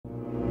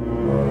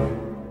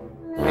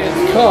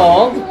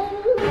called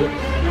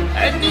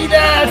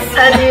ADIDAS.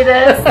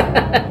 ADIDAS.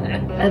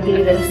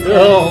 ADIDAS.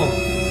 Oh.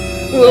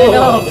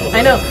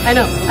 I know.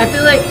 I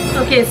feel like,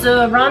 okay,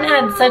 so Ron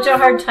had such a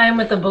hard time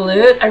with the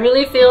balut. I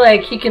really feel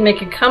like he can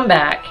make a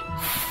comeback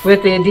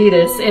with the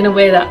ADIDAS in a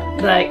way that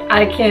like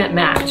I can't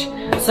match.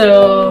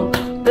 So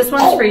this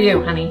one's for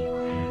you, honey.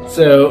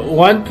 So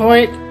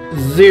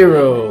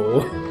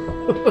 1.0.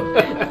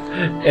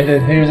 And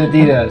then here's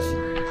ADIDAS.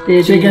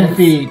 The Chicken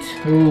feet.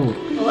 Ooh.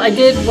 Well, I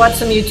did watch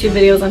some YouTube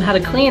videos on how to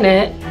clean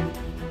it,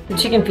 the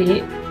chicken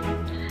feet.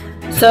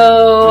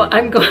 So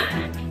I'm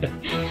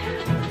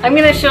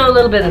gonna show a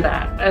little bit of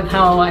that, of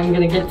how I'm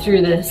gonna get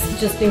through this,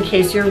 just in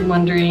case you're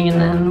wondering, and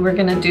then we're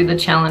gonna do the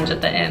challenge at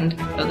the end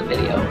of the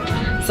video.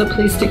 So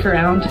please stick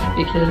around,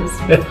 because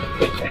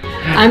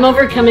I'm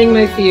overcoming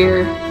my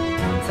fear.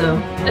 So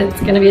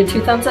it's gonna be a 2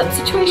 thumbs up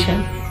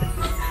situation.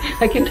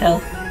 I can tell.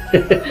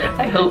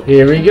 I hope.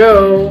 Here we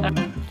go.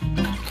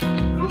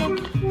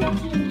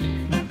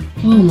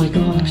 Oh my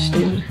gosh,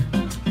 dude.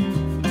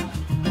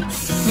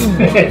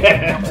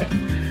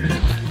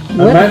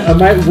 I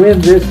might win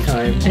this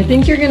time. I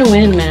think you're gonna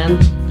win, man.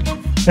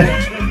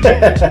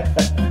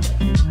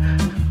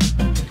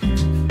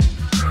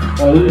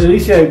 Well, at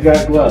least I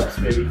got gloves,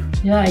 baby.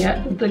 Yeah, I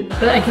got, but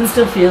I can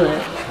still feel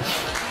it.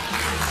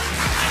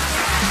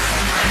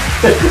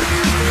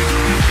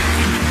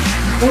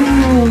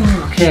 Ooh,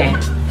 okay,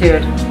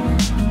 dude.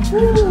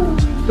 Ooh.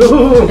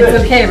 It's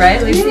okay,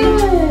 right, Lucy?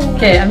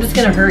 Okay, I'm just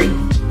gonna hurry.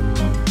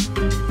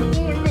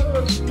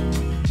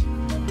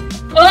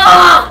 Oh!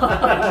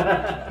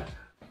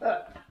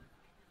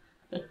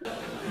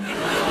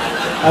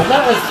 I'm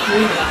not a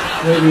street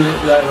maybe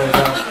that way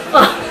now.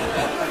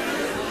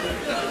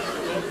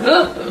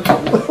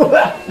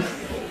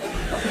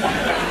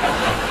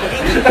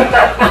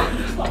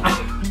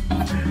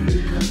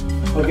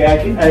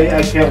 Okay,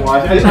 I can't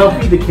watch. I'll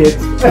feed the kids.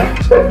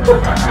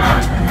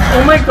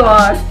 Oh my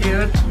gosh,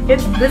 dude.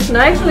 This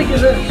knife like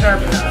isn't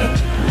sharp enough.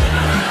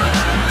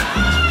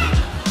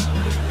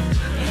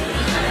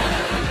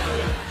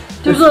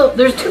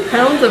 There's 2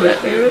 pounds of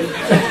it, dude.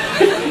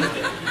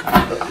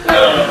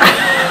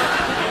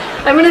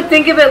 I'm gonna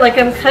think of it like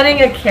I'm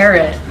cutting a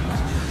carrot.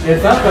 It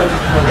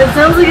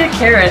sounds like a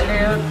carrot,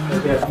 dude.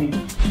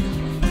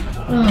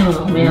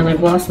 Oh man,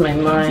 I've lost my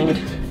mind.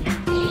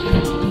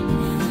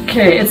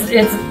 Okay, it's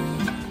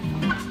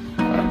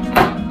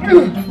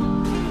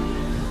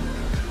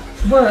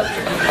what?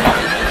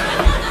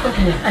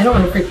 Okay, I don't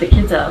want to freak the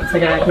kids out, so I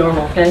gotta act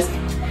normal, guys.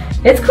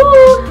 It's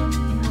cool.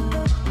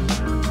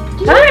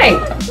 Hi.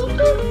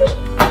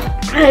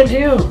 I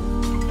do.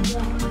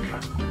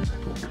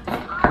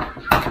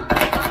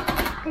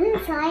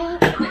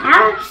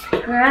 Ouch,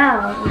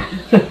 gross.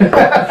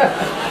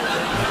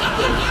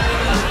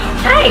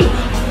 Hey!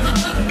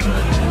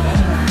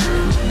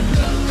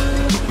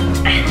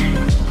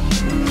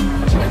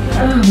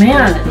 Oh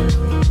man.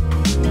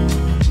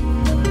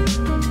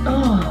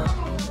 Oh.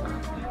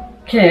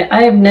 Okay,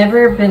 I have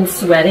never been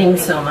sweating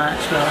so much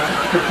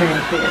while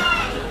preparing food.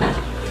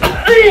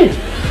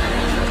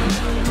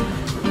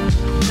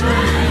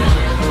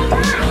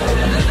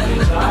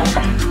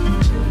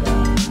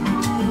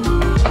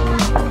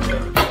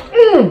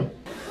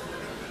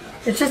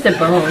 It's just a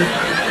bone.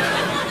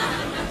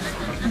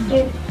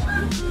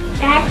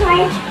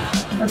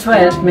 That's why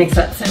it makes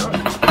that sound.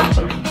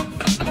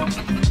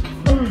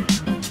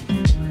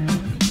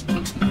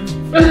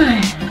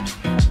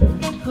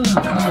 Oh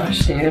gosh,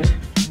 dude.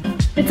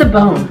 It's a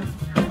bone.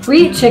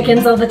 We eat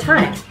chickens all the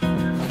time.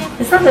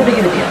 It's not that big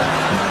of a deal.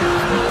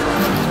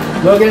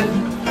 Logan.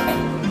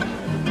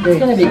 It's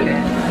gonna be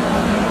good.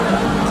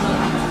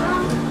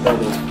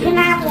 Can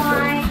I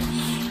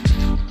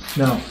watch?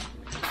 No.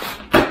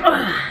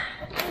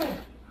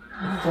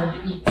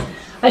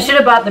 I should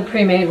have bought the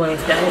pre-made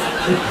ones, guys.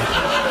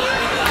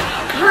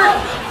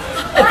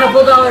 A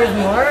couple dollars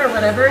more or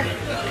whatever.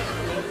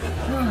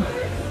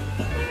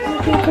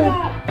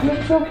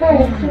 It's okay.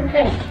 It's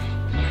okay.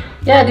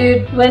 Yeah,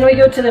 dude, when we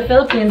go to the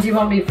Philippines, you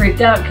won't be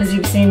freaked out because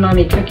you've seen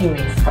mommy cooking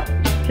these.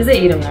 Because they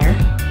eat them there.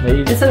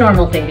 It's a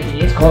normal thing to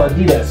eat. It's called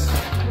ADIDAS.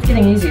 It's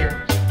getting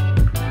easier.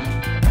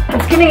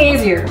 It's getting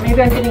easier.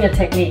 Maybe I'm getting a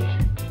technique.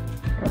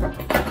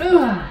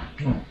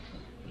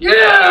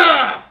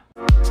 Yeah!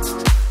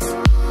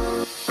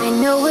 I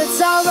know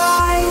it's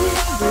alright,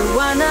 we're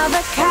one of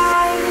a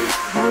kind,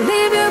 I'll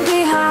leave you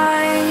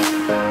behind.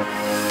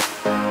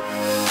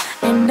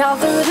 And all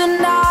through the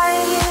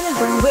night,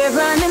 when we're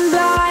running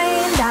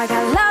blind, I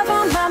got love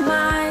on my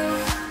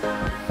mind.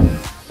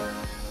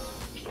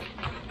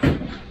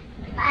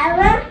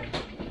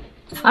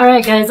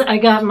 Alright guys, I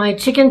got my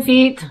chicken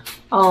feet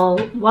all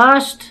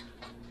washed,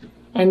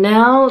 and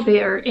now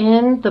they are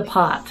in the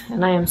pot.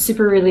 And I am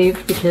super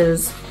relieved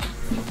because,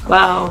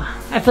 wow,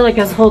 I feel like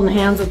I was holding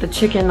hands with the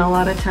chicken a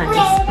lot of times.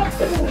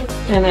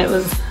 And it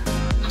was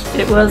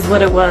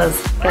what it was,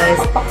 guys.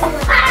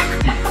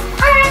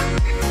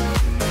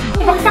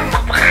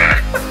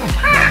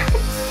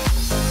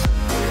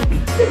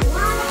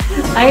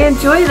 I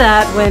enjoy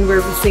that when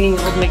we're singing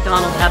Old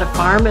MacDonald Had a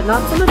Farm, but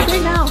not so much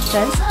right now,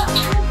 guys.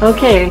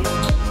 Okay,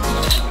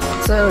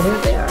 So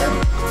here they are.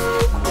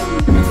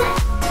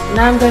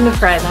 Now I'm going to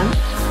fry them.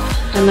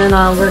 And then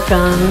I'll work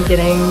on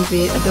getting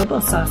the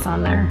adobo sauce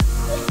on there.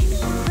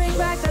 Bring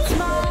back that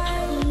smile.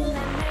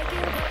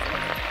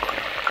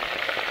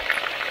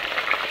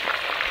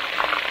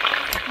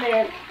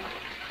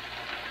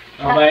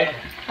 All right.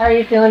 How are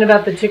you feeling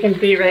about the chicken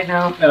feet right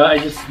now? I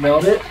just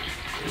smelled it.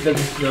 It doesn't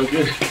smell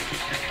good.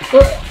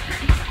 Well,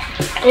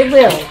 it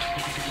will.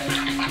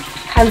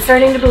 I'm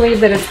starting to believe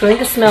that it's going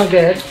to smell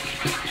good.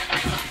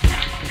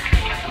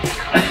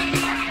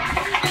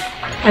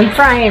 I'm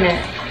frying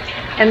it.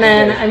 And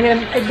then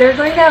they're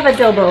going to have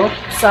adobo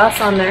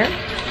sauce on there.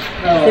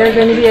 They're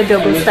going to be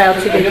adobo style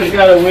chicken I just feet.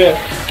 got a whiff.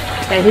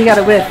 Okay, he got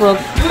a whiff. Well,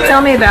 tell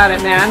me about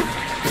it, man.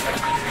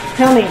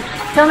 Tell me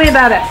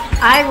about it.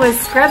 I was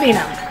scrubbing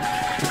them.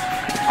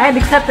 I had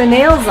to cut the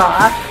nails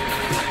off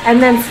and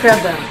then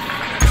scrub them.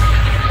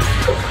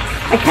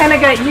 I kind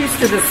of got used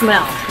to the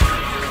smell.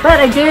 But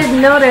I did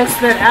notice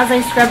that as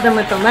I scrubbed them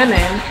with the lemon,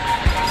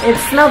 it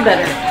smelled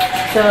better.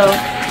 So,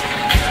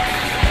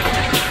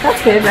 that's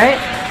good, right?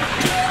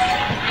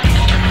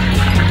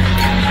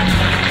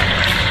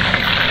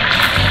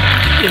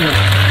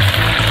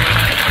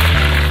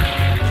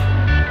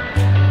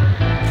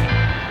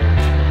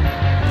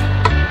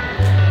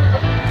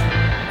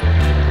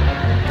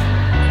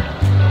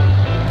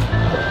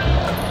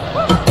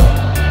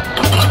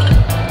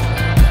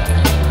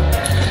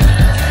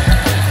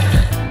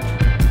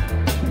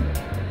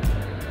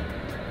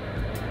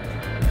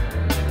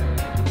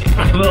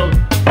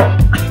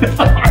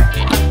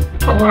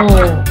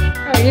 Oh,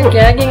 are you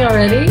gagging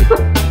already?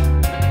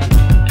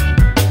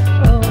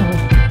 Oh.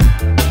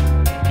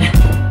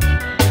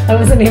 I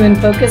wasn't even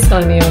focused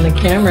on you on the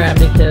camera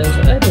because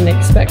I didn't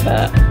expect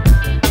that.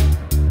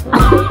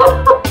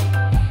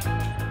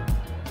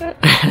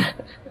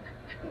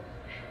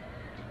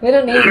 We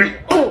don't need...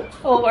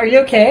 Oh, are you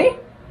okay?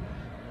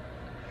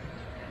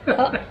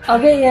 I'll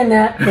get you a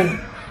napkin,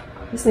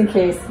 just in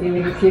case you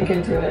need to puke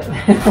into it.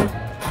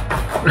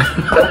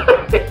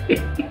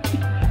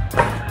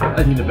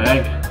 I need a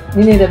bag.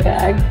 You need a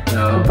bag?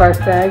 No. A barf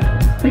bag?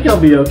 I think I'll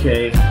be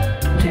okay.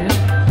 Yeah.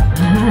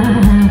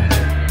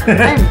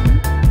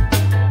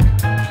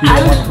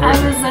 I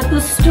was at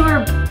the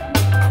store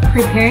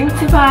preparing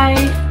to buy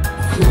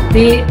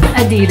the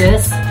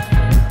ADIDAS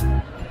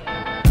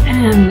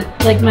and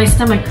like my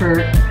stomach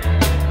hurt.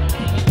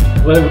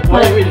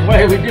 Why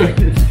are we doing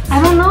this? I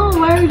don't know.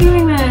 Why are we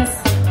doing this?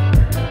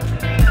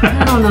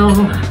 I don't know.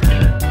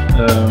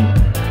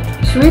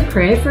 Should we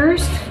pray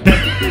first?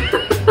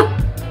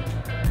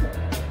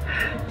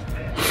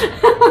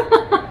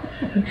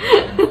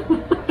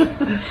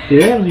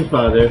 Dear Heavenly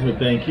Father, we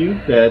thank you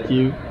that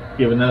you've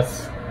given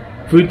us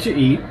food to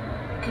eat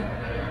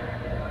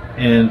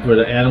and for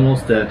the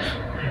animals that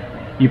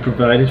you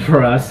provided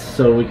for us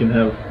so we can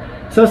have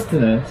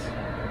sustenance.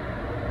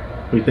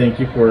 We thank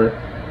you for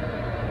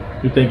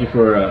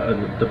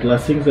the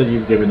blessings that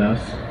you've given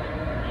us,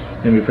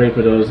 and we pray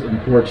for those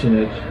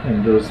unfortunate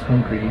and those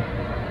hungry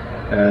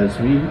as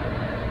we,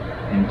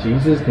 in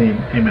Jesus' name,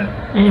 amen.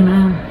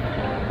 Amen.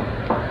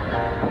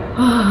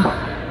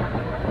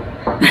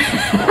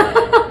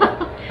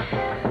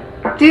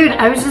 Dude,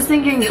 I was just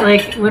thinking,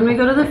 like, when we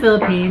go to the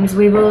Philippines,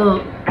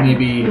 we'll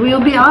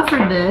be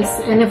offered this,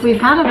 and if we've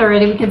had it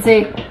already, we can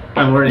say,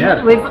 I've already had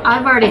it.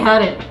 I've already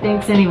had it.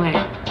 Thanks anyway.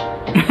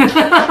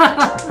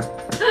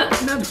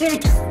 No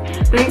thanks.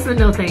 Thanks, but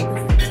no thanks.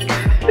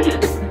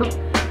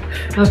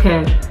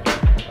 Okay.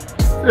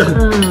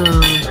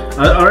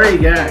 I already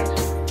gagged.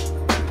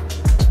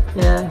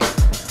 Yeah.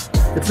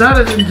 It's not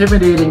as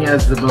intimidating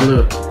as the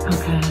balloon.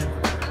 Okay.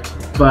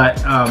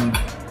 But oh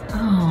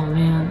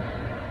man.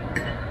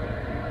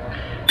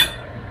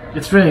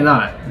 it's really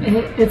not.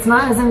 It's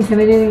not as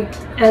intimidating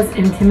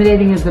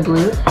as the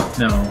blue.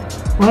 No.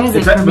 Why is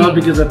it for well,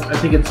 me? because I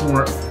think it's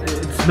more.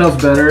 It smells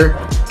better.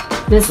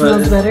 This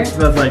smells better. It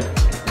smells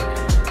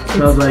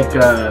like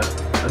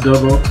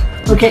adobo.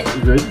 Okay.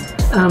 Good.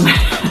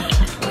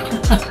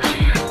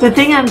 The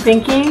thing I'm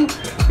thinking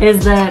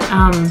is that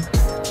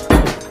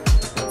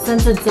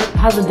since it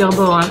has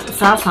adobo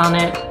sauce on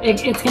it,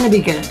 it's gonna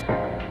be good.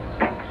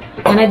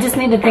 And I just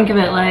need to think of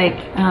it like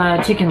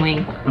chicken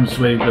wing. I'm just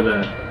waiting for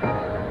the.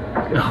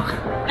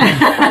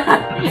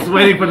 I'm just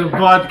waiting for the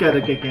vodka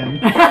to kick in.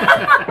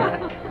 I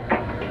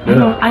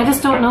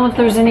just don't know if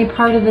there's any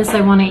part of this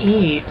I want to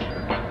eat. You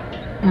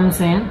know what I'm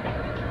saying?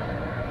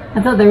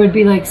 I thought there would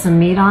be like some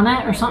meat on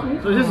it or something.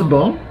 So is this a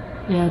bone?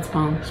 Yeah, it's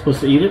bone. Supposed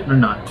to eat it or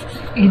not?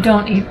 You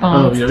don't eat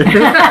bones. Oh, yeah.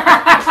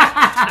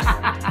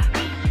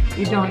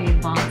 You don't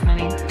eat bones,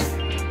 honey.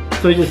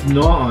 So you just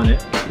gnaw on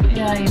it.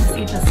 Yeah, you just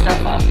eat the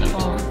stuff off the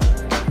bone.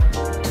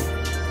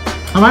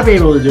 I might be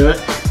able to do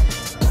it.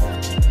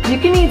 You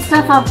can eat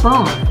stuff off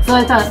bone. So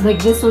I thought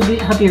like this would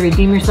help you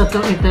redeem yourself.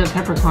 Don't eat the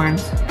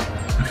peppercorns.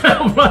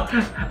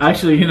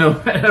 Actually, you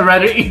know, I'd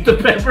rather eat the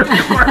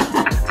peppercorn.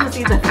 Just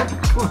eat the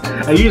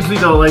peppercorn. I usually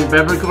don't like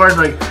peppercorn.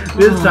 Like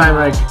this time,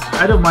 like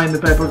I don't mind the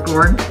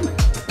peppercorn.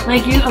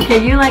 Like you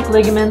like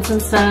ligaments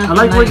and stuff. I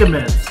like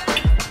ligaments,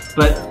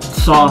 but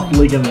soft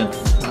ligaments.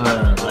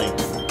 Like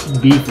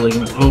beef like,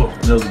 oh,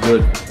 that was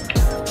good.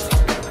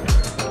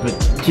 But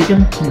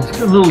chicken, it's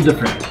a little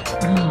different.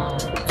 Oh.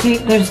 See,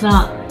 there's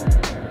not.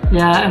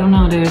 Yeah, I don't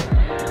know, dude.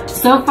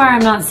 So far,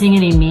 I'm not seeing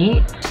any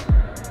meat.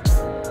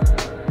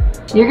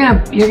 You're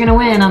gonna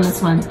win on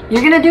this one.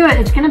 You're gonna do it.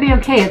 It's gonna be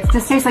okay. It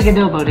just tastes like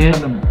adobo, dude.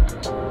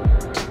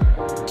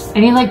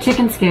 And you like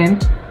chicken skin.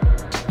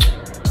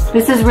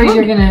 This is where you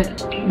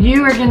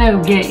are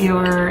gonna get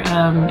your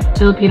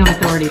Filipino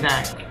authority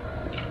back.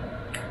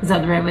 Is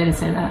that the right way to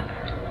say that?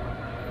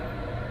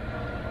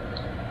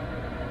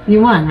 You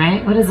won,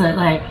 right? What is it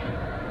like?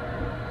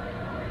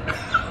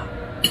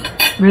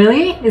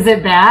 Really? Is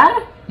it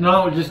bad?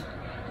 No, just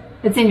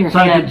it's in your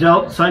head.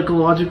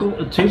 Psychological.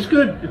 It tastes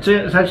good.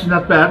 It's actually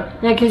not bad.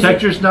 Yeah,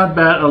 texture's not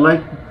bad. I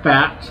like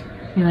fat.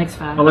 He likes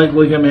fat. I like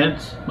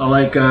ligaments. I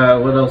like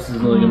what else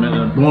is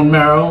ligament? Bone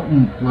marrow.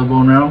 Love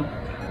bone marrow.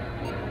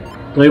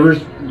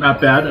 Flavor's not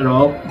bad at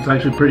all. It's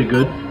actually pretty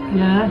good.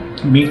 Yeah.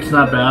 Meat's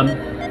not bad.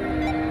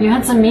 You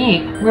had some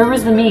meat. Where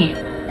was the meat?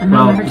 I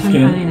remember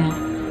finding it.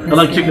 I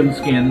like chicken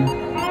skin.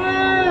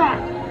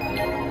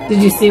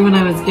 Did you see when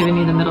I was giving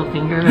you the middle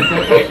finger?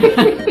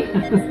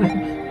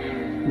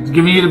 It's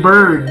giving you the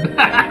bird.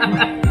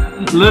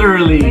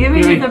 Literally.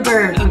 Giving you the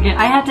bird. Okay,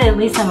 I have to at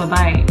least have a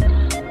bite.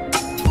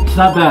 It's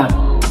not bad.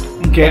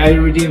 Okay, I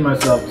redeemed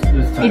myself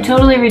this time. He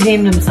totally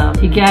redeemed himself.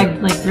 He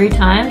gagged like 3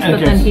 times, but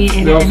then he ate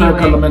it We also have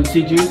anyway.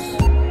 calamansi juice.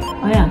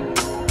 Oh yeah.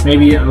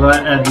 Maybe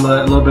add a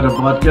little bit of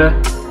vodka.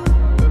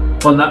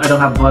 Well, no, I don't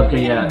have vodka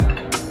yet.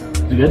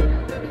 Is it good?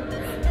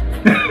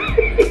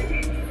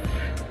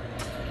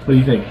 What do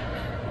you think?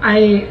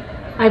 I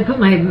put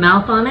my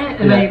mouth on it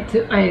and I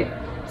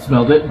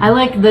smelled it. I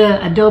like the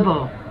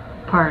adobo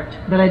part,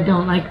 but I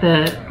don't like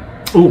the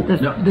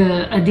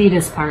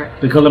ADIDAS part.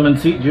 The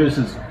calamansi juice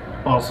is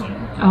awesome.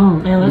 Oh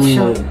yeah,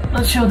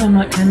 let's show them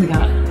what kind we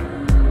got.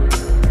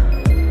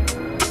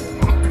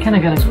 It's kind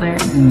of got a flair.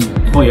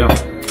 Oh yeah.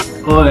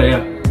 Oh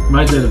yeah.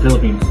 Reminds me of the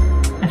Philippines.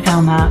 I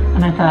found that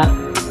and I thought,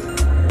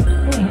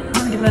 hey, I want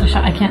to give that a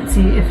shot. I can't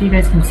see if you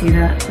guys can see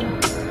that, so.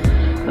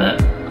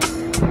 But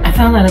I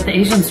found that at the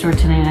Asian store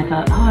today and I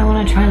thought, oh, I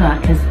want to try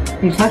that because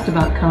we talked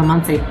about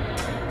calamansi.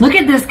 Look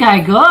at this guy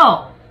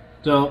go!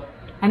 So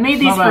I made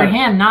these for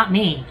him, not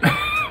me.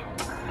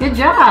 Good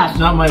job. It's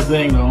not my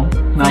thing though.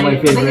 Not my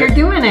favorite. But you're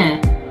doing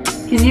it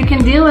because you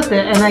can deal with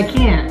it and I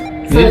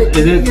can't. So it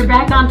is. You're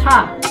back on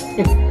top.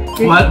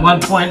 One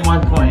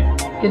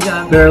point. Good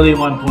job. Barely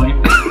 1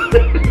 point.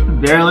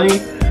 Barely.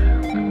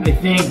 I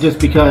think just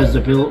because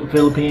the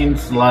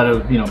Philippines, a lot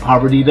of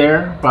poverty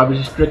there,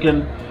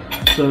 poverty-stricken,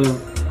 so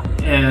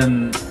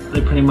and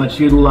they pretty much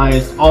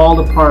utilize all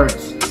the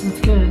parts. That's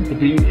good.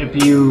 If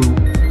you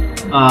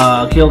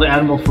kill the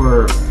animal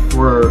for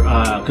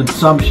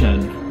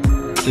consumption,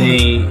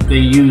 they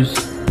use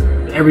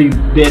every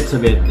bit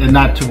of it and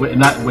not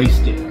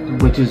waste it,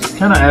 which is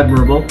kind of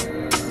admirable.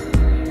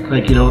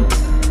 Like you don't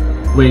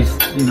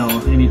waste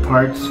any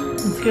parts.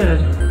 That's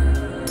good.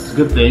 It's a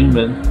good thing,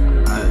 but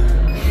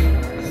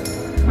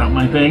it's not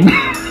my thing.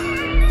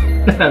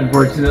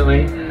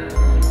 Unfortunately,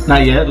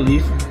 not yet, at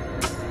least.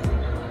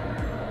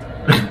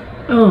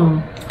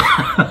 Oh.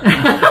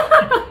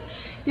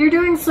 You're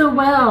doing so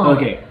well.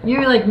 Okay.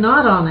 You're like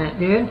not on it,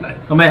 dude.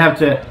 I might have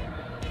to.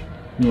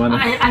 You wanna?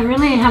 I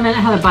really haven't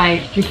had a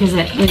bite because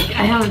I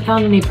haven't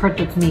found any part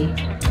that's meat.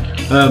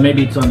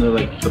 Maybe it's on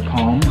the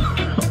palm,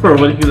 or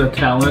what is the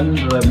talon,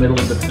 the middle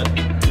of the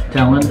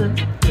talon.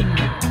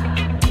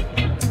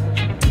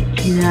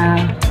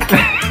 Yeah.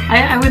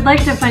 I would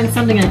like to find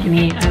something I can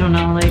eat. I don't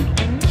know,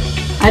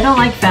 I don't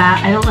like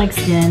fat. I don't like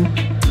skin.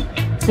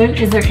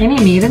 Is there any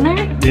meat in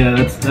there? Yeah,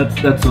 that's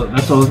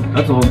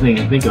the only thing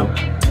I think of.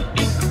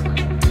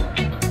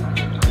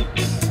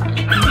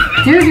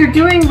 Dude, you're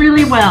doing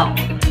really well.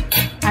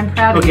 I'm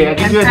proud of you. Okay, I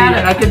can do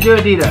ADIDAS. I can do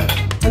ADIDAS.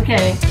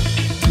 Okay.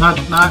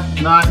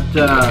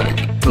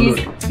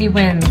 He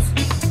wins.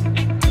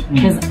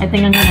 Because I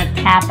think I'm gonna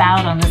tap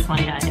out on this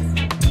one, guys.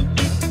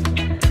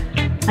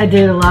 I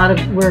did a lot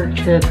of work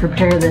to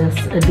prepare this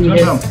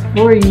ADIDAS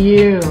for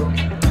you.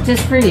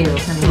 Just for you.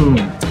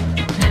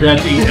 You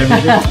have to eat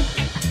everything?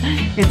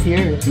 It's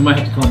yours. You might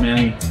have to call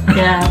Manny.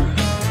 Yeah.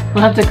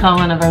 We'll have to call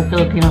one of our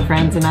Filipino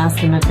friends and ask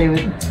them if they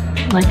would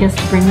like us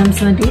to bring them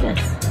some ADIDAS.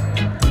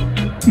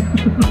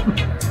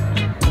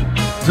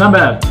 It's not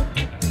bad.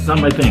 It's not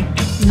my thing.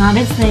 Not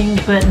his thing,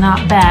 but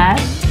not bad.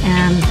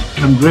 And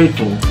I'm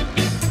grateful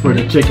for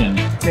the chicken.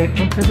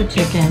 Grateful for the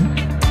chicken.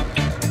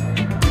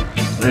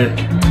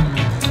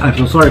 I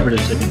feel sorry for the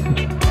chicken.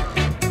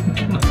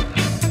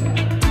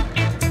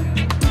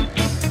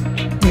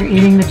 You're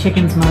eating the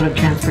chicken's mode of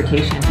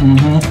transportation.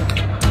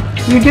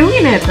 You're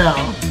doing it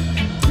though.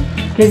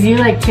 Because you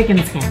like chicken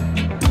skin.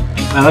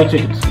 I like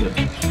chicken skin.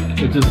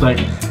 It's just like,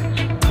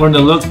 from the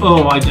look,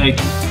 I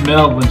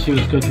smelled when she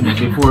was cooking it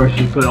before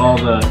she put all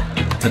the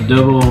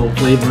adobo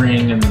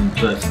flavoring and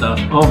the stuff.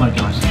 Oh my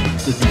gosh,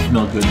 this doesn't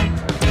smell good.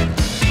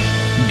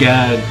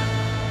 Gag.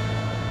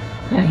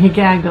 Yeah, he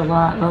gagged a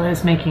lot while I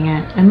was making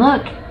it. And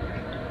look,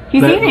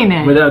 he's eating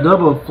it. With the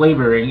adobo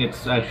flavoring,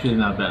 it's actually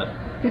not bad.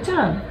 Good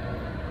job.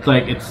 It's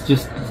like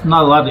it's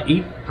not allowed to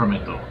eat from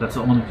it though. That's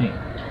the only thing.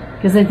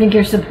 Because I think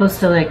you're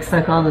supposed to like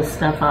suck all the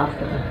stuff off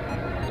the.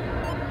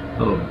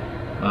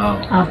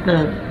 Off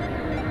the.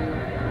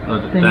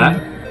 Thing.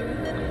 That.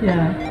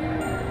 Yeah.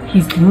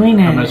 He's doing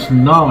it. I'm just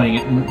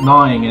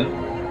gnawing it.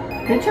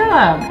 Good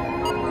job.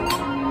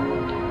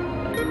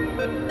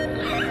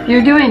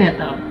 You're doing it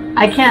though.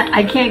 I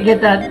can't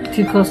get that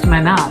too close to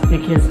my mouth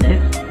because it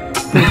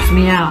freaks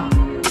me out.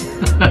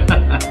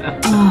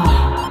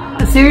 Oh.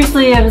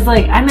 Seriously, I was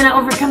like, I'm gonna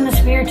overcome this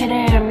fear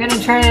today. I'm gonna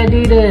try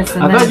ADIDAS.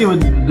 I thought you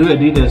would do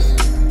ADIDAS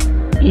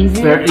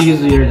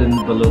easier than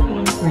the balut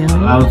one. Really?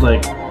 I was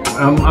like,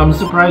 I'm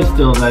surprised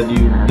still that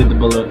you did the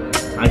balut.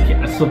 I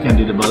still can't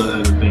do the balut.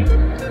 I don't think.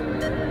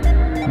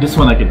 This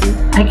one I could do.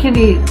 I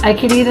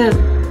could eat it.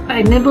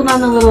 I nibbled on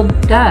the little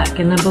duck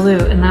in the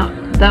balut, and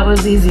that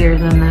was easier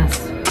than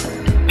this.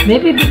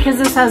 Maybe because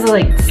this has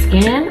like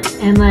skin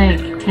and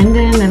like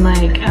tendon and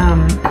like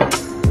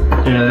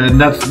Yeah, and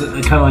that's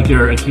kind of like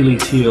your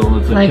Achilles heel.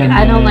 It's like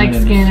I don't like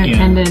skin or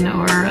tendon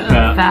or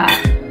fat.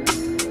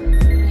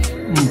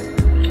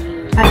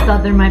 I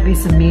thought there might be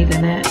some meat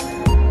in it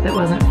that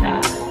wasn't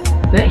fat,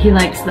 but he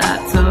likes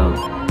that, so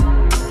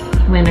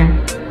winner,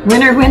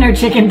 winner, winner,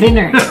 chicken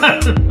dinner.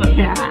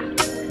 Yeah,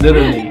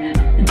 literally.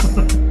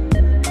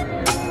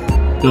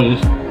 So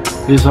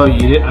this is how you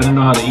eat it. I don't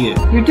know how to eat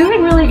it. You're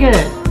doing really good.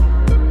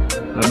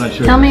 I'm not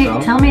sure. Tell me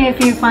if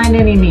you find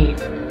any meat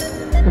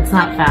that's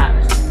not fat.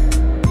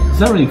 It's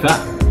not really fat.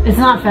 It's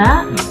not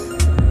fat? No.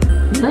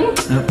 Really?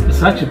 No,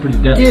 it's actually pretty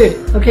dense.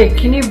 Dude, okay,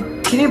 can you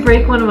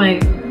break one of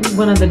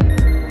the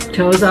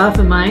toes off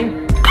of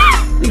mine?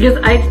 Because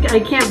I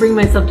can't bring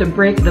myself to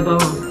break the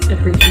bone. It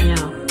freaks me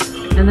out.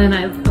 And then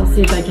I'll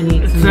see if I can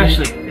eat some meat.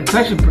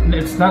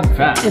 It's not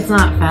fat. It's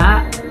not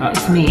fat?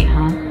 It's meat,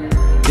 huh?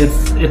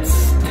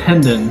 It's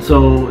tendon,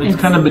 so it's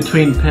kind of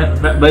between,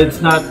 but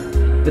it's not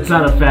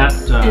a fat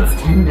it's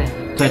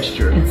tendon.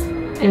 texture.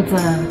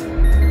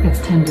 It's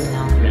tendon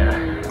now.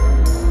 Yeah.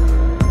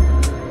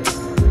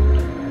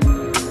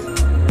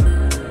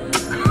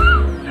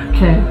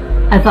 Okay.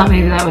 I thought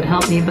maybe that would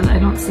help me, but I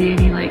don't see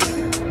any like.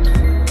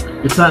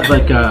 It's not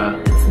like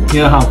you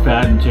know how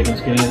fat and chicken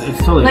skin is. It's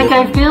totally like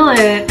different. I feel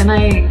it, and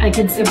I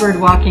could see a bird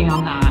walking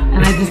on that,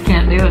 and I just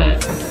can't do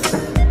it.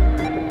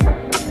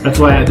 That's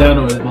why I don't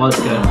know his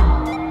vodka.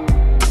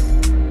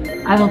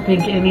 I don't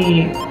think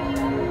any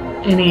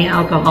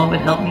alcohol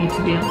would help me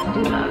to be able to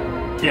do that.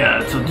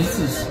 Yeah. So this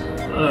is.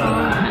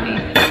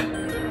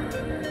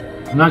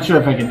 I'm not sure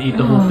if I can eat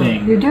the whole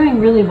thing. You're doing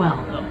really well,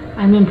 though.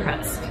 I'm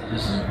impressed.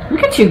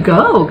 Look at you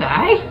go,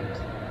 guy.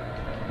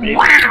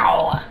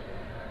 Wow.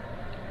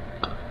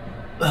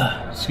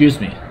 Excuse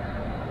me.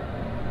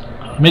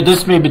 I mean,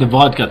 this may be the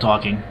vodka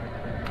talking.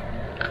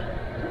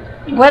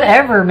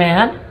 Whatever,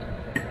 man.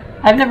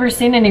 I've never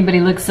seen anybody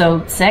look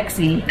so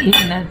sexy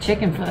eating a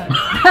chicken foot.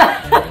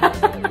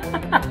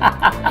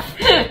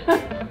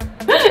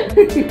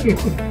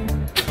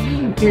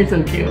 You're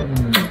so cute.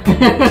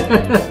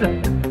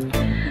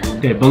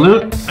 Okay,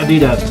 balut,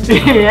 ADIDAS.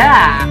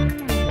 Yeah.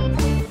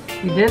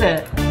 You did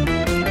it.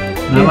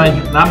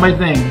 Not my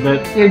thing,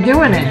 but you're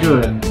doing it.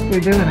 You're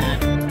doing it.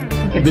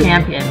 Like a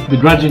champion.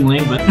 Begrudgingly,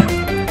 but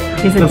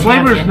the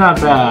flavor's not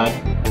bad.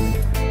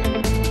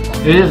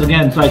 It is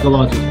again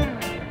psychological.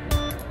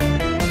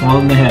 It's all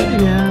in the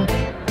head. Yeah.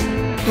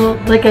 Well,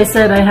 like I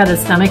said, I had a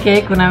stomach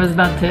ache when I was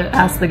about to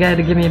ask the guy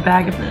to give me a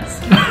bag of this.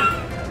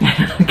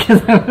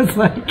 Because I was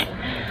like...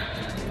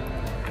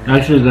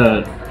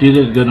 Actually, you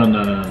did good on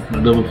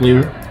the double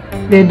flavor.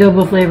 The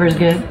double flavor is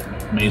good.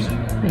 Amazing.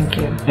 Thank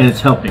you. And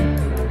it's helping.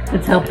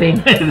 It's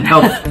helping. It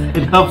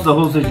helps the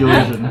whole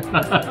situation.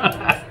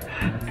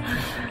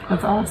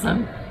 That's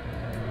awesome.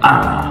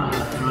 I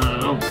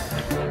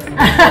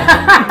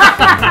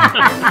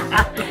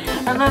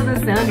love the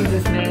sound you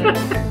just made.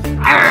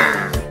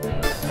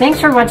 Thanks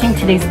for watching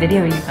today's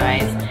video, you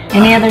guys.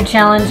 Any other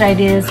challenge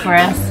ideas for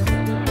us?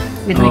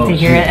 We'd like to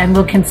hear it, and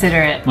we'll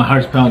consider it. My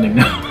heart's pounding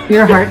now.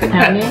 Your heart's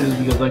pounding? Just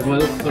because, like,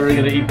 what are we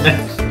gonna eat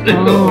next?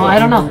 Oh, I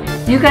don't know.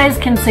 You guys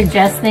can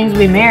suggest things.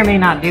 We may or may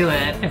not do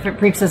it. If it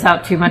freaks us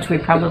out too much, we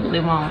probably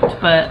won't.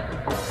 But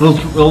we'll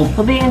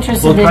be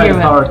interested to hear what. We'll try to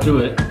power through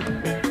it.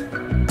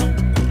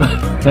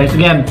 Thanks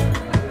again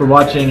for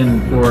watching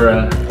and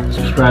for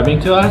subscribing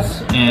to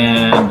us,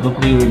 and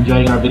hopefully you're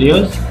enjoying our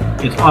videos.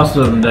 It's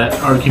awesome that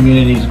our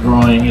community is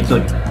growing. It's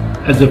like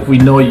as if we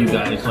know you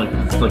guys. Like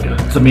it's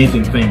an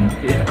amazing thing.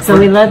 So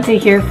we love to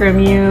hear from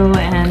you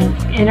and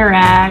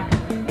interact,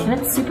 and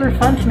it's super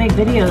fun to make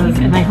videos,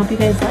 and I hope you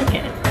guys like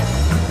it.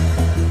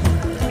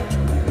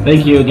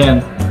 Thank you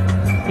again.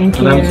 Thank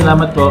you.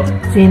 Salamat po.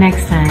 See you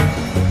next time.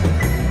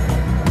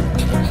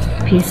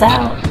 Peace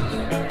out.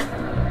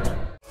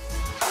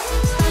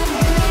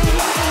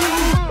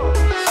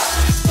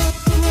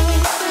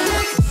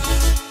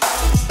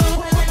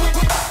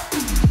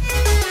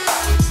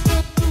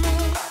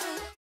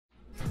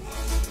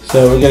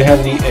 So we're gonna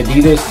have the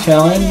ADIDAS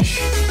challenge.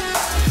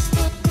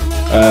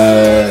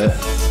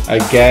 I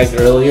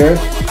gagged earlier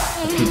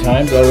a few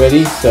times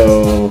already,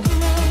 so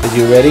are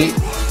you ready,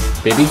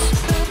 babies?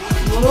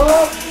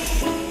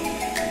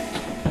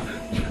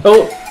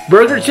 Oh,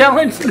 burger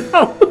challenge?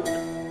 No.